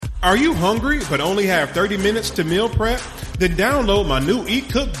Are you hungry but only have 30 minutes to meal prep? Then download my new Eat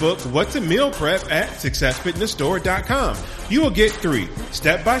Cookbook, What's a Meal Prep, at successfitnessstore.com. You will get 3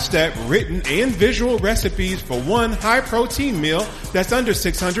 step-by-step written and visual recipes for one high-protein meal that's under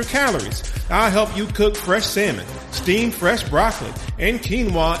 600 calories. I'll help you cook fresh salmon, steam fresh broccoli, and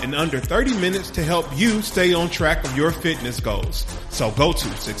quinoa in under 30 minutes to help you stay on track of your fitness goals. So go to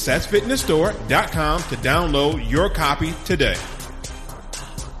successfitnessstore.com to download your copy today.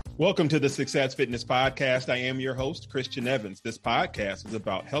 Welcome to the Success Fitness Podcast. I am your host, Christian Evans. This podcast is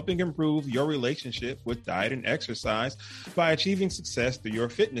about helping improve your relationship with diet and exercise by achieving success through your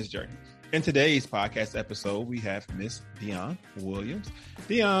fitness journey. In today's podcast episode, we have Miss Dionne Williams.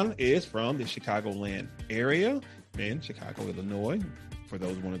 Dionne is from the Chicagoland area in Chicago, Illinois. For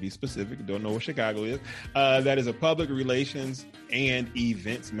those who want to be specific and don't know what Chicago is, that is a public relations and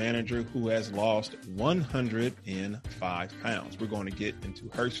events manager who has lost 105 pounds. We're going to get into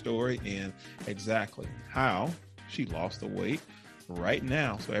her story and exactly how she lost the weight right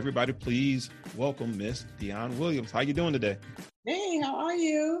now. So everybody, please welcome Miss Dionne Williams. How you doing today? Hey, how are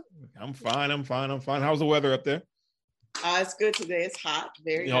you? I'm fine. How's the weather up there? It's good today. It's hot.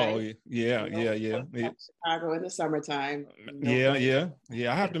 Very nice. Oh, yeah. Chicago in the summertime. Yeah.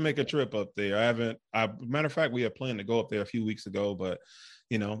 I have to make a trip up there. Matter of fact, we had planned to go up there a few weeks ago, but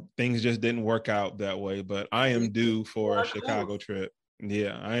things just didn't work out that way. But I am due for a Chicago trip.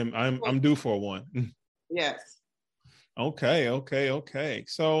 Yeah, I'm due for one. Yes. Okay.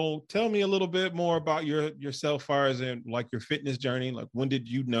 So tell me a little bit more about yourself, as far as in like your fitness journey. Like, when did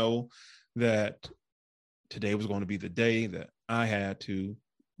you know that today was going to be the day that I had to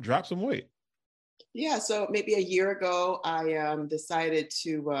drop some weight? Yeah, so maybe a year ago, I decided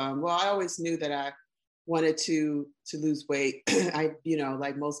to, I always knew that I wanted to lose weight. I,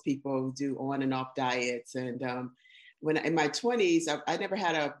 like most people do on and off diets. And when in my 20s, I never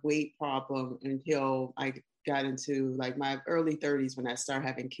had a weight problem until I got into like my early 30s when I started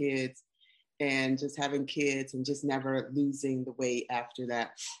having kids. And just having kids and just never losing the weight after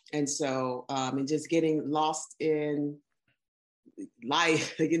that. And so, and just getting lost in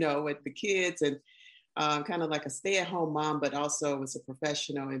life, with the kids and kind of like a stay-at-home mom, but also was a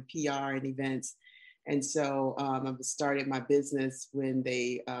professional in PR and events. And so I started my business when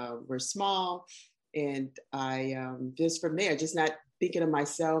they were small. And I just from there, just not thinking of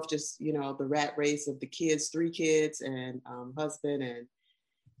myself, just, the rat race of the kids, 3 kids and husband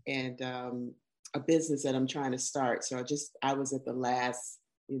and a business that I'm trying to start. So I was at the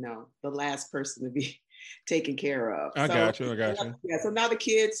last person to be taken care of. I got you. Yeah. So now the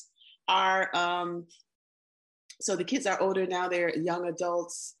kids are, so the kids are older now. They're young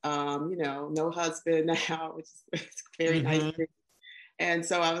adults, no husband now, which is very nice. And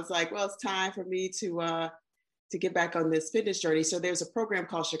so I was like, well, it's time for me to get back on this fitness journey. So there's a program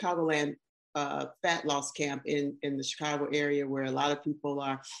called Chicagoland Fat Loss Camp in the Chicago area where a lot of people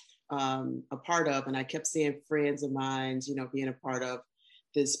are a part of. And I kept seeing friends of mine, being a part of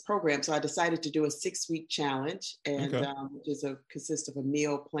this program. So I decided to do a 6-week challenge and which consists of a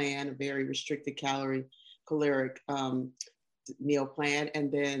meal plan, a very restricted caloric meal plan,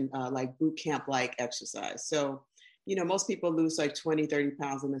 and then like boot camp like exercise. So, most people lose like 20, 30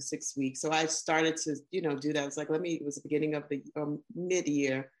 pounds in the 6 weeks. So I started to, do that. I was like, it was the beginning of the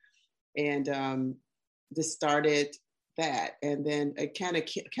mid-year. And just started that. And then it kind of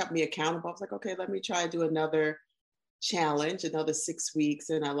kept me accountable. I was like, okay, let me try to do another challenge, another 6 weeks.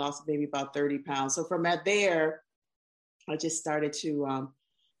 And I lost maybe about 30 pounds. So from there, I just started to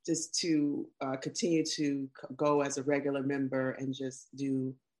continue to go as a regular member and just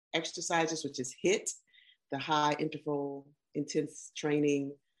do exercises, which is HIIT, the high interval intense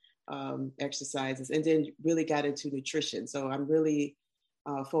training exercises, and then really got into nutrition. So I'm really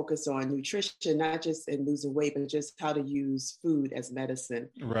focus on nutrition, not just in losing weight, but just how to use food as medicine,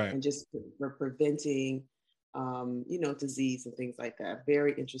 right? And just for preventing, disease and things like that.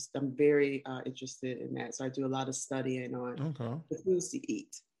 Very interested. I'm very interested in that. So I do a lot of studying on the foods to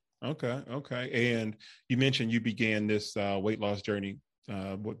eat. Okay. And you mentioned you began this weight loss journey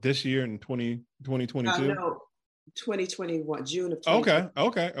this year in 2022? No, 2021, June of 2020.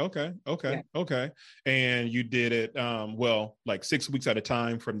 Okay. And you did it, like 6 weeks at a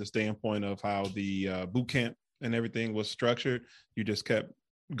time from the standpoint of how the boot camp and everything was structured. You just kept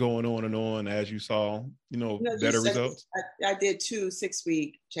going on and on as you saw, better results? I did 2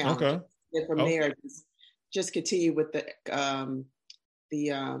 6-week challenges. Okay. And from there, just continue with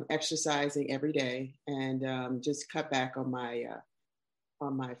the exercising every day and just cut back on my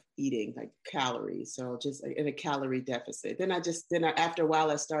eating, like calories. So just in a calorie deficit. Then after a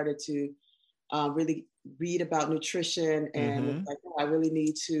while, I started to really read about nutrition, and it's like, oh, I really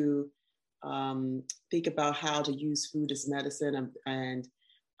need to think about how to use food as medicine, and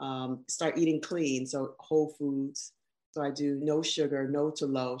start eating clean. So whole foods. So I do no sugar, no to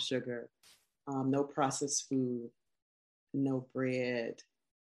low sugar, no processed food, no bread,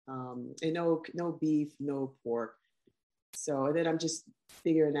 and no beef, no pork. So, and then I'm just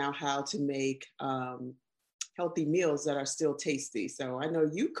figuring out how to make healthy meals that are still tasty. So I know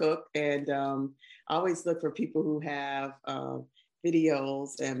you cook, and I always look for people who have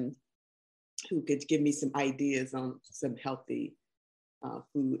videos and who could give me some ideas on some healthy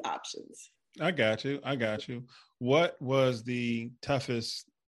food options. I got you. What was the toughest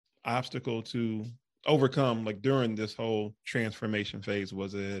obstacle to overcome, like during this whole transformation phase?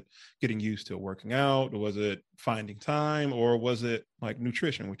 Was it getting used to working out, or was it finding time, or was it like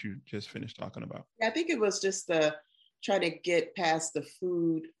nutrition, which you just finished talking about? I think it was just trying to get past the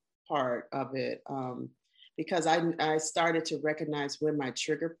food part of it, because I started to recognize when my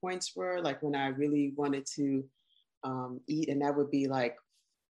trigger points were, like when I really wanted to eat, and that would be like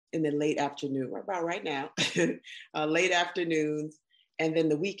in the late afternoon, right about right now, late afternoons, and then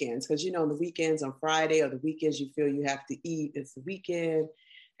the weekends, because on the weekends, on Friday or the weekends, you feel you have to eat. It's the weekend,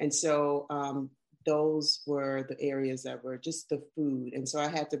 and so those were the areas that were just the food, and so I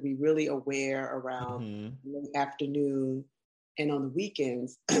had to be really aware around late afternoon, and on the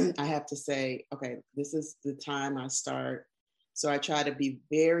weekends, I have to say, okay, this is the time I start. So I try to be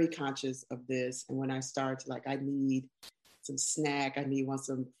very conscious of this, and when I start, like, I need some snack, want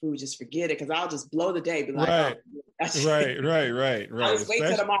some food, just forget it, because I'll just blow the day, be like, right. Oh, right. I'll just wait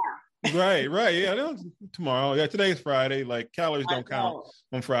till tomorrow. right. Yeah, tomorrow. Yeah, today's Friday. Like, calories don't count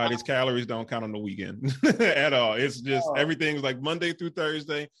on Fridays. Calories don't count on the weekend at all. It's just everything's like Monday through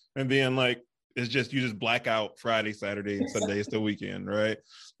Thursday, and then like it's just you just black out Friday, Saturday, and Sunday. It's the weekend, right?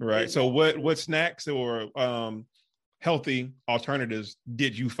 Right. So what snacks or healthy alternatives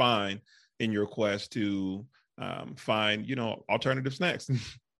did you find in your quest to find alternative snacks?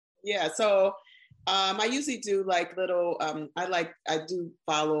 Yeah, so I usually do like little I do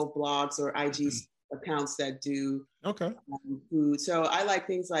follow blogs or IG accounts that do food. So I like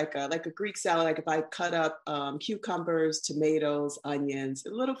things like a Greek salad. Like if I cut up cucumbers, tomatoes, onions, a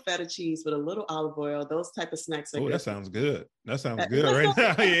little feta cheese with a little olive oil, those type of snacks. Oh, that sounds good. That sounds good right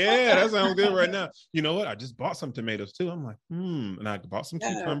now. Yeah, that sounds good right now. You know what? I just bought some tomatoes too. I'm like, and I bought some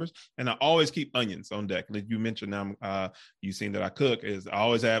cucumbers, and I always keep onions on deck. Like you mentioned, now you've seen that I cook. Is I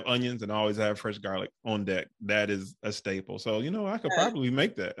always have onions and I always have fresh garlic on deck. That is a staple. So I could probably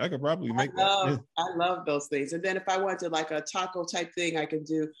make that. I love those things. And then if I want to like a taco type thing, I can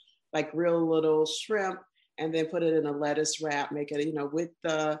do like real little shrimp and then put it in a lettuce wrap, make it, with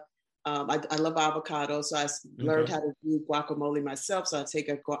the, I love avocado. So I learned how to do guacamole myself. So I take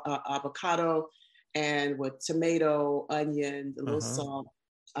a avocado and with tomato, onion, a little salt.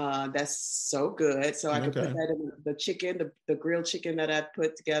 That's so good. So I can put that in the chicken, the grilled chicken that I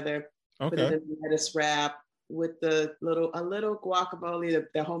put together, put it in the lettuce wrap with a little guacamole,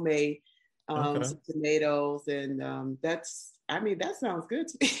 the homemade, some tomatoes, and that sounds good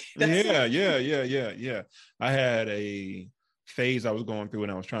to me. Yeah. I had a phase I was going through,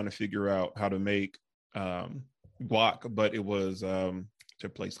 and I was trying to figure out how to make guac, but it was a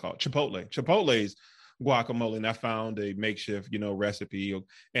place called Chipotle's guacamole, and I found a makeshift, recipe,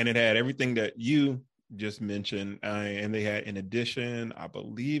 and it had everything that you just mentioned, and they had, in addition, I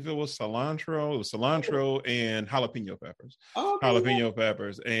believe it was cilantro. It was cilantro and jalapeno peppers. Jalapeno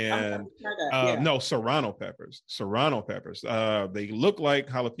peppers and no, serrano peppers. They look like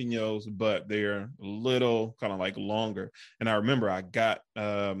jalapenos, but they're a little kind of like longer. And I remember I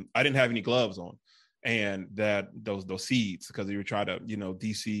didn't have any gloves on, and that those seeds, because you were trying to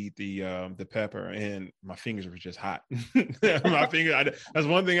de-seed the pepper, and my fingers were just hot. That's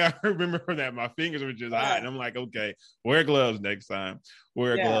one thing I remember from that. My fingers were just hot, and I'm like, okay, wear gloves next time.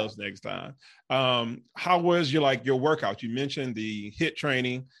 How was your workout? You mentioned the HIIT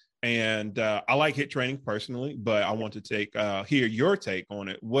training, and I like HIIT training personally, but I want to hear your take on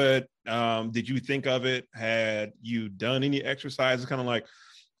it. What did you think of it? Had you done any exercises kind of like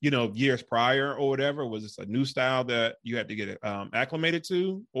years prior or whatever? Was this a new style that you had to get acclimated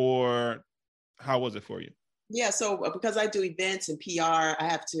to, or how was it for you? Yeah, so because I do events and PR, I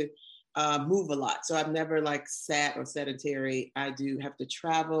have to move a lot. So I've never like sat or sedentary. I do have to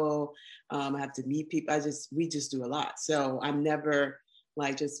travel. I have to meet people. We just do a lot. So I'm never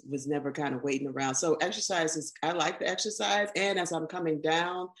was never kind of waiting around. So I like the exercise. And as I'm coming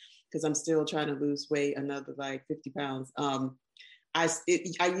down, because I'm still trying to lose weight, another like 50 pounds, I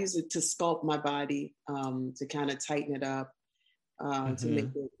use it to sculpt my body, to kind of tighten it up. to make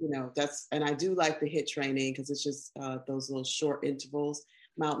it, and I do like the HIIT training because it's just those little short intervals,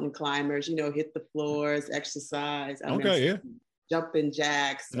 mountain climbers, hit the floors, exercise. Okay, yeah. Jumping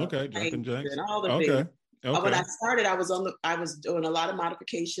jacks, Okay, jumping jacks. and all the Okay. things. Okay. When I started, I was doing a lot of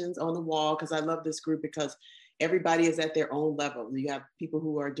modifications on the wall because I love this group because everybody is at their own level. You have people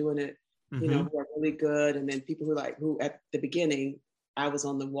who are doing it, who are really good, and then people who at the beginning, I was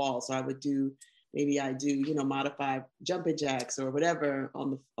on the wall, so I would do modify jumping jacks or whatever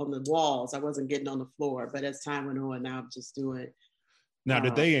on the walls. I wasn't getting on the floor, but as time went on, now I'm just doing. Now,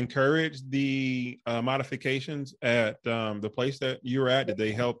 did they encourage the modifications at the place that you were at? Did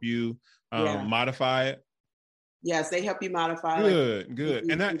they help you modify it? Yes, they help you modify.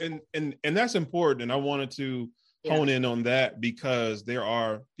 Good. And that's important. And I wanted to hone in on that because there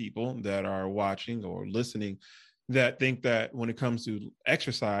are people that are watching or listening that think that when it comes to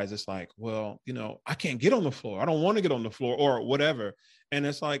exercise, it's like, well, I can't get on the floor. I don't want to get on the floor or whatever. And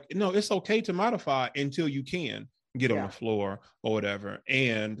it's like, no, it's okay to modify until you can get on the floor or whatever.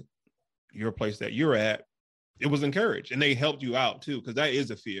 And your place that you're at, it was encouraged and they helped you out too, because that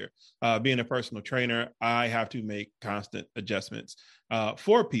is a fear. Being a personal trainer, I have to make constant adjustments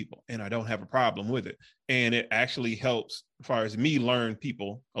for people, and I don't have a problem with it. And it actually helps, as far as me, learn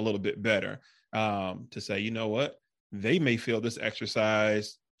people a little bit better, to say, you know what, they may feel this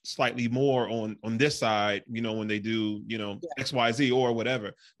exercise slightly more on this side, when they do, XYZ or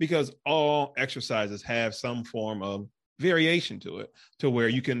whatever, because all exercises have some form of variation to it, to where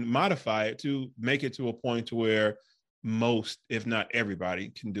you can modify it to make it to a point to where most, if not everybody,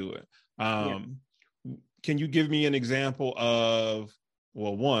 can do it. Can you give me an example of,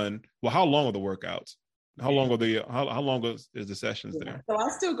 how long are the workouts? How long are how long is the sessions there? So I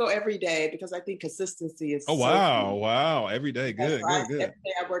still go every day because I think consistency is. Oh, wow. Every day. Good. Every day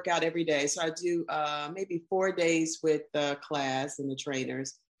I work out every day. So I do maybe 4 days with the class and the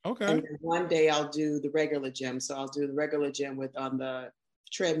trainers. Okay. And then one day I'll do the regular gym. So I'll do the regular gym with on the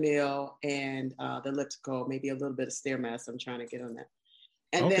treadmill and the elliptical, maybe a little bit of Stairmaster. I'm trying to get on that.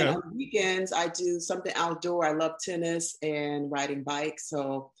 And then on weekends, I do something outdoor. I love tennis and riding bikes.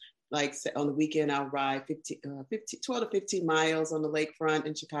 So like on the weekend, I'll ride 12 to 15 miles on the lakefront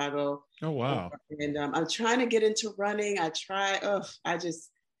in Chicago. Oh, wow. And I'm trying to get into running. I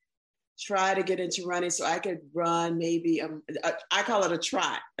just try to get into running so I could run maybe, I call it a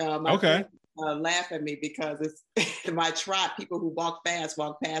trot. My friends laugh at me because it's my trot. People who walk past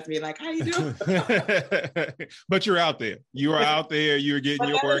me like, how you doing? But you're out there. You are out there. You're getting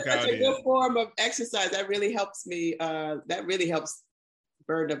your workout in. It's a good form of exercise. That really helps me. That really helps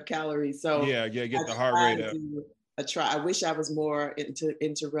burn up calories. So get the heart rate up. I wish I was more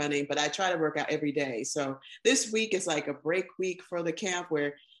into running, but I try to work out every day. So this week is like a break week for the camp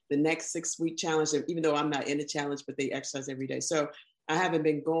where the next 6-week challenge, even though I'm not in the challenge, but they exercise every day. So I haven't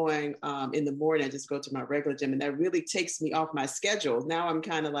been going in the morning. I just go to my regular gym, and that really takes me off my schedule. Now I'm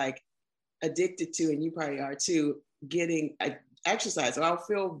kind of like addicted to, and you probably are too, getting exercise. So I'll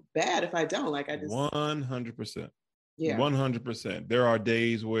feel bad if I don't. Like I just 100%. Yeah, 100%. There are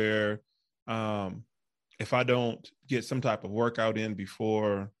days where if I don't get some type of workout in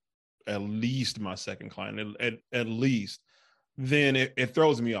before at least my second client, at least, then it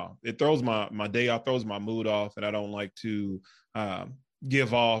throws me off. It throws my day off, throws my mood off, and I don't like to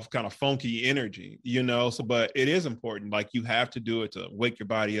give off kind of funky energy, so, but it is important. Like you have to do it to wake your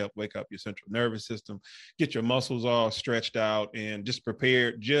body up, wake up your central nervous system, get your muscles all stretched out and just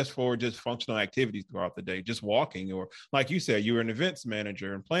prepared for functional activities throughout the day, just walking, or like you said, you're an events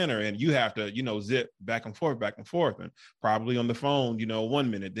manager and planner and you have to, zip back and forth and probably on the phone,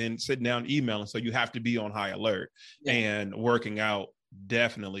 1 minute, then sitting down emailing. So you have to be on high alert and working out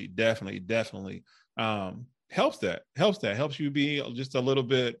definitely helps you be just a little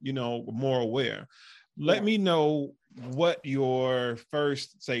bit, more aware. Let me know what your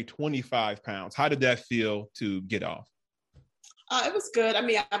first, say, 25 pounds, how did that feel to get off? It was good. I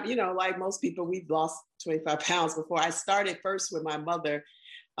mean, like most people, we've lost 25 pounds before. I started first with my mother.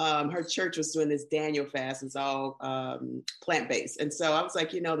 Her church was doing this Daniel fast. It's all plant-based. And so I was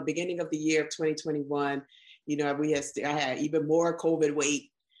like, the beginning of the year of 2021, I had even more COVID weight.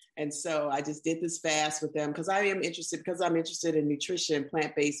 And so I just did this fast with them because I'm interested in nutrition.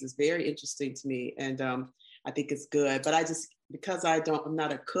 Plant-based is very interesting to me. And I think it's good, but because I'm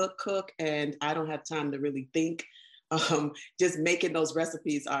not a cook and I don't have time to really think, just making those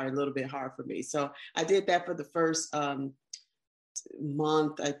recipes are a little bit hard for me. So I did that for the first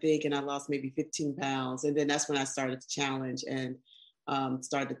month, I think, and I lost maybe 15 pounds. And then that's when I started the challenge and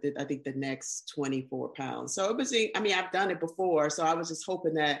started, I think, the next 24 pounds. So it was, I've done it before. So I was just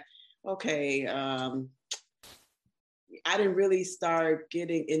hoping that, okay, I didn't really start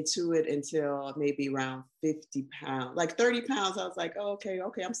getting into it until maybe around 50 pounds, like 30 pounds. I was like, oh, okay,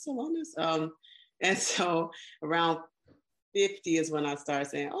 I'm still on this. And so around 50 is when I started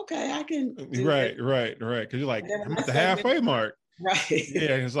saying, okay, I can do Right, this. right. Because you're like, And then I'm I at the started halfway mark. right.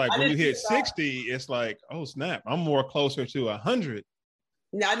 Yeah, it's like I when you didn't hit think about, 60, it's like, oh snap, I'm more closer to 100.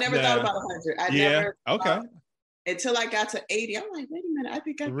 no, I never thought Nah, about 100. I yeah, never okay, until I got to 80. I'm like, wait a minute, I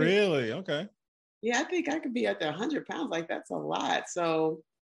think I could, really, okay. yeah, I think I could be at the 100 pounds. Like, that's a lot. So,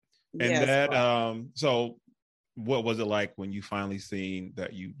 And yes. that, so what was it like when you finally seen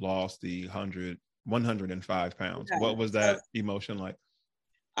that you lost the 105 pounds? Yeah. What was So, that emotion like?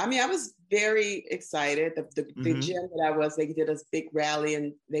 I mean, I was very excited. The Mm-hmm. gym that I was, they did a big rally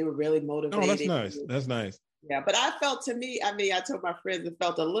and they were really Oh, that's motivating. nice. That's nice. Yeah, but I felt, to me, I mean, I told my friends it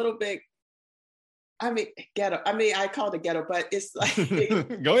felt a little bit, I mean, ghetto. I mean, I called it ghetto, but it's like,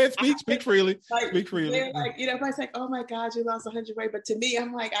 Go ahead, speak freely. like, Speak freely. they're like, everybody's like, oh my God, you lost 100 weight. But to me,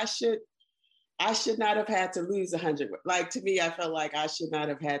 I'm like, I should not have had to lose 100. Like, to me, I felt like I should not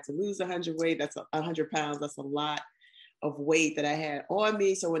have had to lose 100 weight. That's 100 pounds. That's a lot of weight that I had on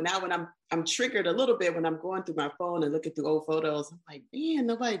me. So when I'm triggered a little bit when I'm going through my phone and looking through old photos, I'm like, man,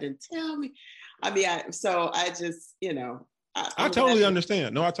 nobody didn't tell me. I mean, so I just, I I'm totally glad.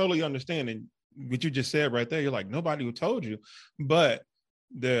 understand. No, I totally understand. And what you just said right there, you're like, nobody who told you. But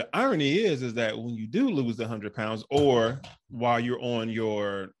the irony is that when you do lose 100 pounds, or while you're on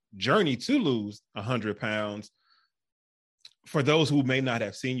your journey to lose 100 pounds, for those who may not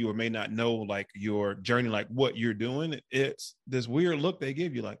have seen you or may not know like your journey, like what you're doing, it's this weird look they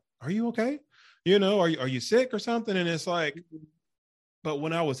give you, like, are you okay? Are you sick or something? And it's like, but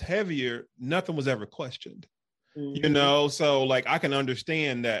when I was heavier, nothing was ever questioned. Mm-hmm. So like I can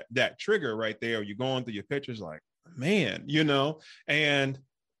understand that trigger right there. You're going through your pictures like, man, and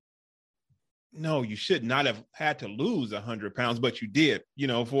no, you should not have had to lose 100 pounds, but you did,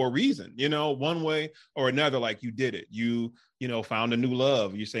 for a reason, one way or another. Like you did it, found a new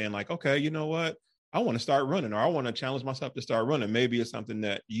love. You're saying like, okay, you know what, I want to start running, or I want to challenge myself to start running. Maybe it's something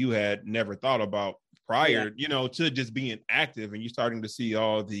that you had never thought about Yeah. prior, to just being active, and you're starting to see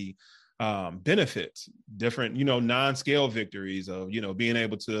all the benefits, different, non-scale victories of, being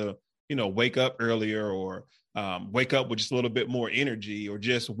able to, wake up earlier, or wake up with just a little bit more energy, or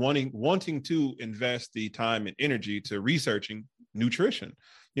just wanting to invest the time and energy to researching nutrition.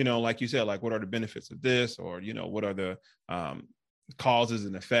 Like you said, like what are the benefits of this, or what are the causes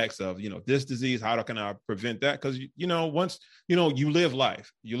and effects of this disease? How can I prevent that? Because once you live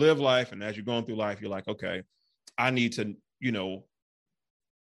life, and as you're going through life, you're like, okay, I need to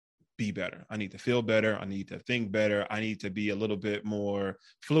be better. I need to feel better. I need to think better. I need to be a little bit more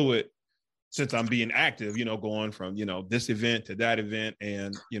fluid, since I'm being active, going from, this event to that event,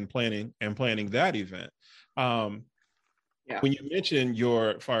 and planning that event. Yeah. When you mentioned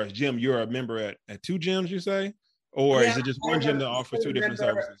as far as gym, you're a member at two gyms, you say, or Yeah. is it just one gym that offers two different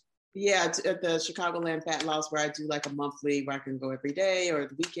services? Yeah, at the Chicagoland Fat Loss, where I do like a monthly where I can go every day or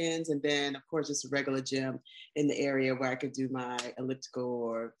the weekends. And then, of course, just a regular gym in the area where I could do my elliptical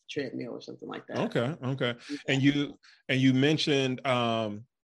or treadmill or something like that. Okay. Yeah. And you mentioned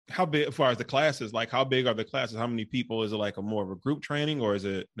how big, as far as the classes, like how big are the classes? How many people? Is it like a more of a group training, or is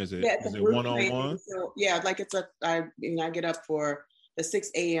it Yeah, it's a group training. one-on-one? So yeah, like I get up for the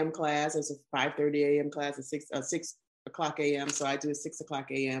 6 a.m. class. There's a 5:30 a.m. class, a 6 o'clock a.m. So I do a 6 o'clock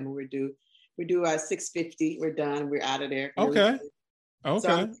a.m. and we do 6:50. We're done. We're out of there. Really. Okay. So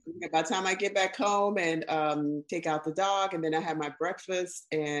Okay. by the time I get back home and take out the dog, and then I have my breakfast,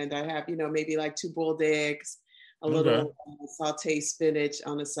 and I have maybe like 2 boiled eggs, a Okay. little sauteed spinach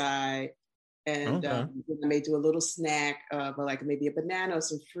on the side, and Okay. then I may do a little snack, but like maybe a banana or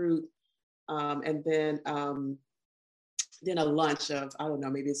some fruit, and then a lunch of, I don't know,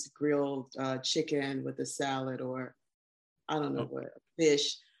 maybe it's grilled chicken with a salad, or I don't know Oh, what,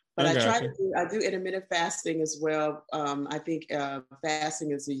 fish. But I got you. I do intermittent fasting as well. I think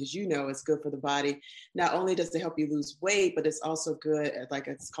fasting is, as you know, it's good for the body. Not only does it help you lose weight, but it's also good like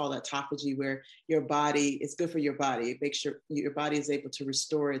it's called autophagy, where it's good for your body. It makes sure your body is able to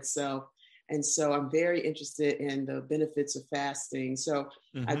restore itself. And so I'm very interested in the benefits of fasting. So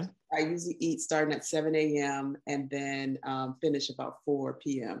Mm-hmm. I usually eat starting at 7 a.m. and then finish about 4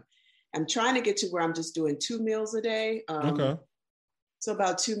 p.m. I'm trying to get to where I'm just doing 2 meals a day. Okay. So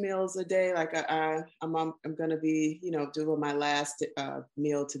about 2 meals a day. Like I'm going to be, doing my last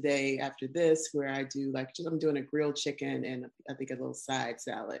meal today after this, where I do I'm doing a grilled chicken and I think a little side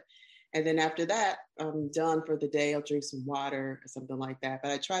salad. And then after that, I'm done for the day. I'll drink some water or something like that.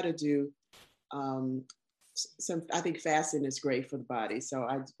 But I try to do I think fasting is great for the body. So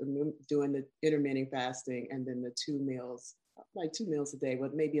I'm doing the intermittent fasting and then the 2 meals, like 2 meals a day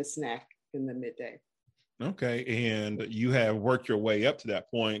with maybe a snack in the midday. Okay. And you have worked your way up to that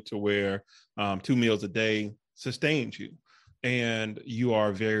point to where 2 meals a day sustains you. And you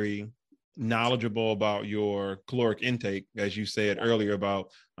are very knowledgeable about your caloric intake, as you said earlier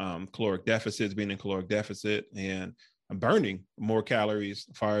about caloric deficits, being in caloric deficit and burning more calories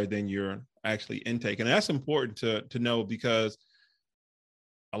far than you're actually intaking. And that's important to know, because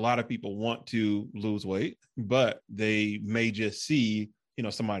a lot of people want to lose weight, but they may just see,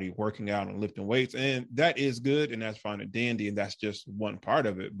 somebody working out and lifting weights, and that is good. And that's fine and dandy. And that's just one part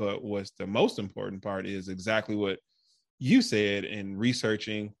of it. But what's the most important part is exactly what you said in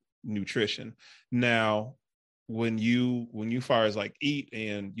researching nutrition. Now, when you far as like eat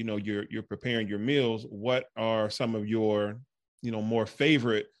and, you're preparing your meals, what are some of your, more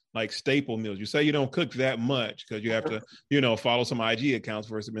favorite like staple meals? You say you don't cook that much because you have to, follow some IG accounts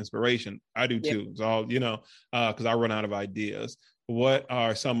for some inspiration. I do too. So, because I run out of ideas. What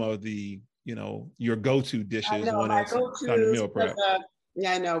are some of the, your go-to dishes when it's time to meal prep?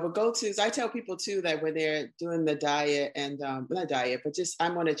 Yeah, I know. But go-tos, I tell people too that when they're doing the diet and not diet, but just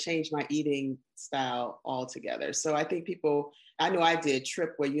I'm going to change my eating style altogether. So I think I know I did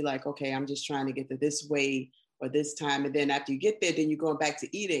trip where you like, okay, I'm just trying to get to this weight or this time. And then after you get there, then you're going back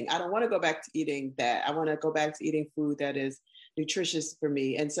to eating. I don't want to go back to eating that. I want to go back to eating food that is nutritious for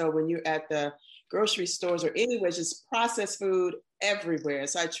me. And so when you're at the grocery stores or anywhere, just processed food everywhere.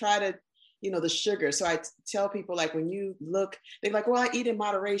 So I try to, the sugar. So I tell people, like, when you look, they're like, well, I eat in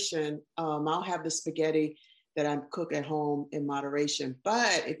moderation. I'll have the spaghetti that I cook at home in moderation.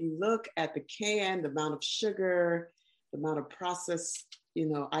 But if you look at the can, the amount of sugar, the amount of processed,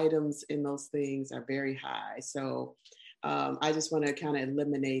 items in those things are very high. So I just want to kind of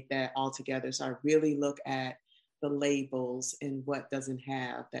eliminate that altogether. So I really look at the labels and what doesn't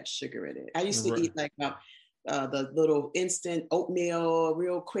have that sugar in it. I used to eat like the little instant oatmeal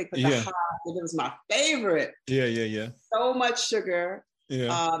real quick, but the hot, it was my favorite. Yeah. So much sugar.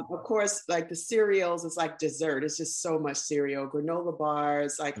 Yeah. Of course, like the cereals, it's like dessert. It's just so much cereal, granola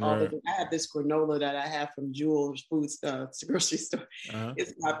bars, like I have this granola that I have from Jewel's Foods grocery store.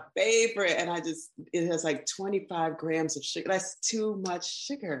 It's my favorite. And it has like 25 grams of sugar. That's too much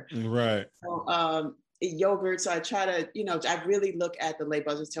sugar. Right. So, yogurt. So I try to, I really look at the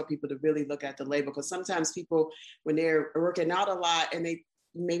label. I just tell people to really look at the label, because sometimes people, when they're working out a lot and they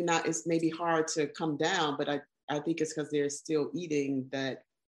may not, it's maybe hard to come down, but I think it's because they're still eating that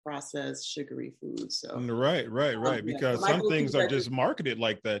processed sugary food. So right. Because some things are just marketed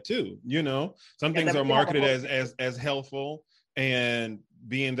like that too. Some things are marketed as healthful, and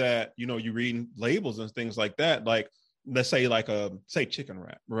being that, you reading labels and things like that, like let's say like say chicken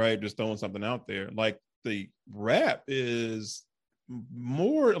wrap, right? Just throwing something out there. Like the wrap is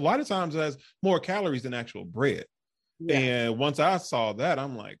a lot of times has more calories than actual bread. Yeah. And once I saw that,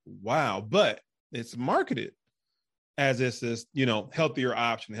 I'm like, wow, but it's marketed as this healthier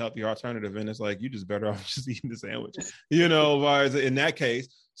option, healthier alternative. And it's like, you just better off just eating the sandwich, in that case.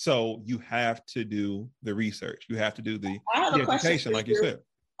 So you have to do the research. You have to do the education, like you said.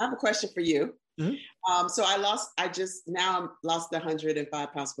 I have a question for you. Mm-hmm. So I lost the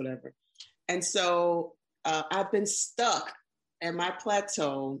 105 pounds, whatever. And so I've been stuck at my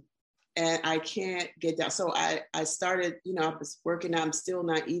plateau and I can't get down. So I started, I was working out, I'm still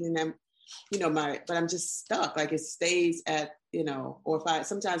not eating them, but I'm just stuck. Like it stays at, or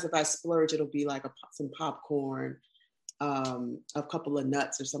sometimes if I splurge, it'll be like some popcorn, a couple of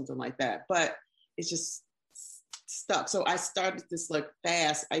nuts or something like that. But it's just stuck. So I started this like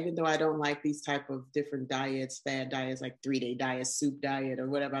fast, even though I don't like these type of different diets, fad diets, like 3-day diet, soup diet or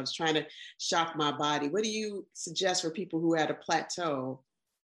whatever. I was trying to shock my body. What do you suggest for people who are at a plateau?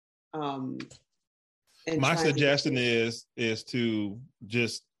 My suggestion is to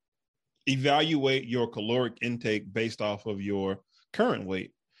just evaluate your caloric intake based off of your current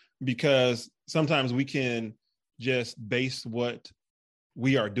weight, because sometimes we can just base what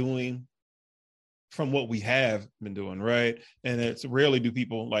we are doing from what we have been doing, right? And it's rarely do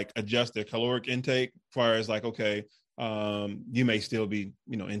people like adjust their caloric intake as far as like, okay, you may still be,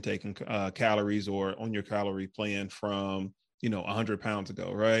 intaking calories or on your calorie plan from, 100 pounds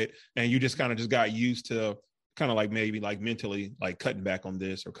ago, right? And you just kind of just got used to kind of like maybe like mentally like cutting back on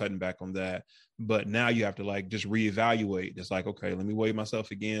this or cutting back on that. But now you have to like just reevaluate. It's like, okay, let me weigh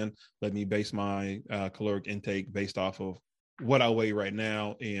myself again. Let me base my caloric intake based off of what I weigh right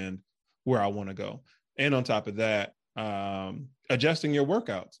now and where I want to go. And on top of that, adjusting your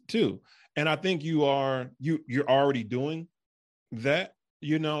workouts too. And I think you're already doing that,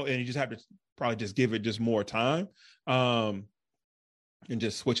 and you just have to probably just give it just more time, and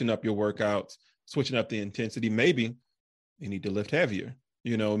just switching up your workouts, switching up the intensity. Maybe you need to lift heavier.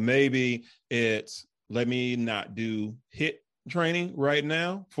 Maybe it's, let me not do HIIT training right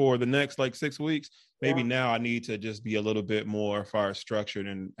now for the next 6 weeks. Maybe now I need to just be a little bit more far structured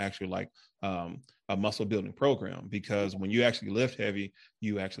and actually a muscle building program, because when you actually lift heavy,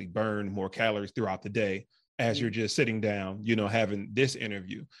 you actually burn more calories throughout the day as you're just sitting down, having this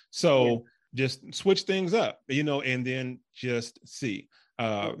interview. So just switch things up, and then just see,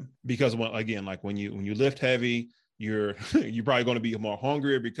 because when you lift heavy, you're probably going to be more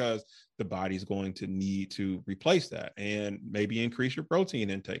hungrier, because the body's going to need to replace that, and maybe increase your protein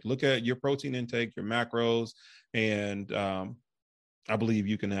intake. Look at your protein intake, your macros, and I believe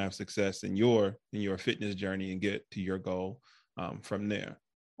you can have success in your fitness journey and get to your goal from there.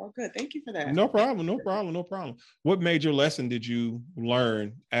 Oh, good. Thank you for that. No problem. What major lesson did you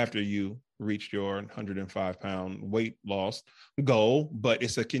learn after you reached your 105-pound weight loss goal? But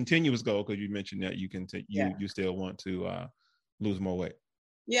it's a continuous goal, because you mentioned that you still want to lose more weight.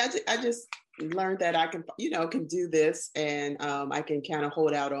 Yeah, I just learned that I can do this, and I can kind of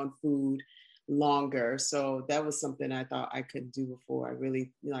hold out on food longer. So that was something I thought I could do before. I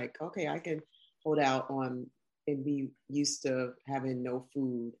really okay, I can hold out on and be used to having no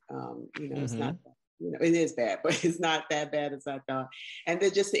food. It's not, it is bad, but it's not that bad as I thought. And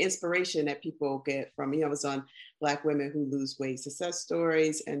then just the inspiration that people get from, I was on Black Women Who Lose Weight Success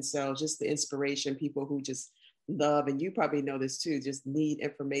Stories. And so just the inspiration, people who just love, and you probably know this too, just need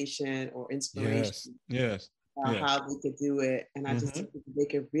information or inspiration. Yes. How they could do it. And I just think they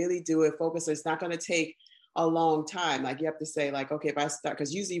can really do it, focus. So it's not going to take a long time. You have to say okay, if I start,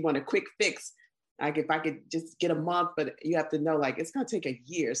 because usually you want a quick fix. If I could just get a month, but you have to know it's going to take a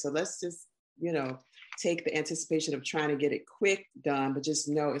year. So let's just, take the anticipation of trying to get it quick done, but just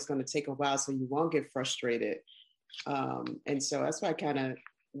know it's going to take a while, so you won't get frustrated. And so that's what I kind of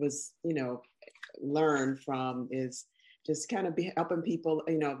was, learn from, is just kind of be helping people,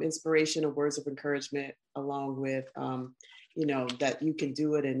 inspiration or words of encouragement, along with, that you can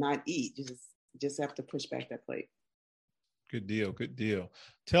do it and not eat. You just have to push back that plate. Good deal.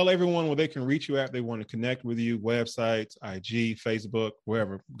 Tell everyone where they can reach you at. They want to connect with you, websites, IG, Facebook,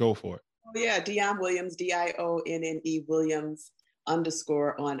 wherever. Go for it. Oh, yeah, Dionne Williams, DIONNE Williams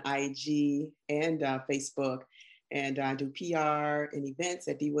 _ on IG and Facebook. And I do PR and events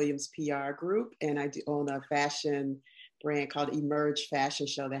at D Williams PR Group. And I do own a fashion brand called Emerge Fashion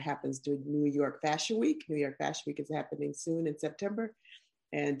Show that happens during New York Fashion Week. New York Fashion Week is happening soon in September.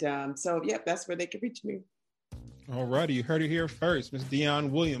 And that's where they can reach me. All righty, you heard it here first, Ms. Dionne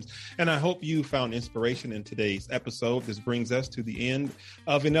Williams. And I hope you found inspiration in today's episode. This brings us to the end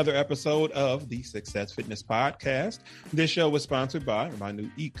of another episode of the Success Fitness Podcast. This show was sponsored by my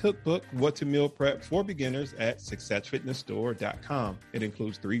new e-cookbook, What to Meal Prep for Beginners, at successfitnessstore.com. It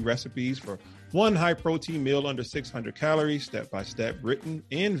includes 3 recipes for one high-protein meal under 600 calories, step-by-step written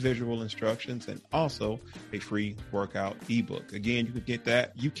and visual instructions, and also a free workout ebook. Again, you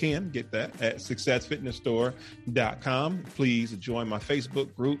can get that at successfitnessstore.com. Please join my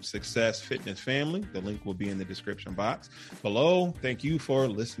Facebook group, Success Fitness Family. The link will be in the description box below. Thank you for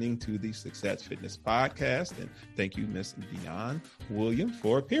listening to the Success Fitness Podcast, and thank you, Ms. Dionne Williams,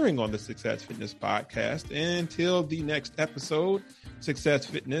 for appearing on the Success Fitness Podcast. Until the next episode, Success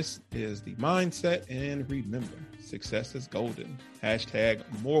Fitness is the mindset, and remember, success is golden.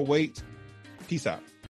 #more weight. Peace out.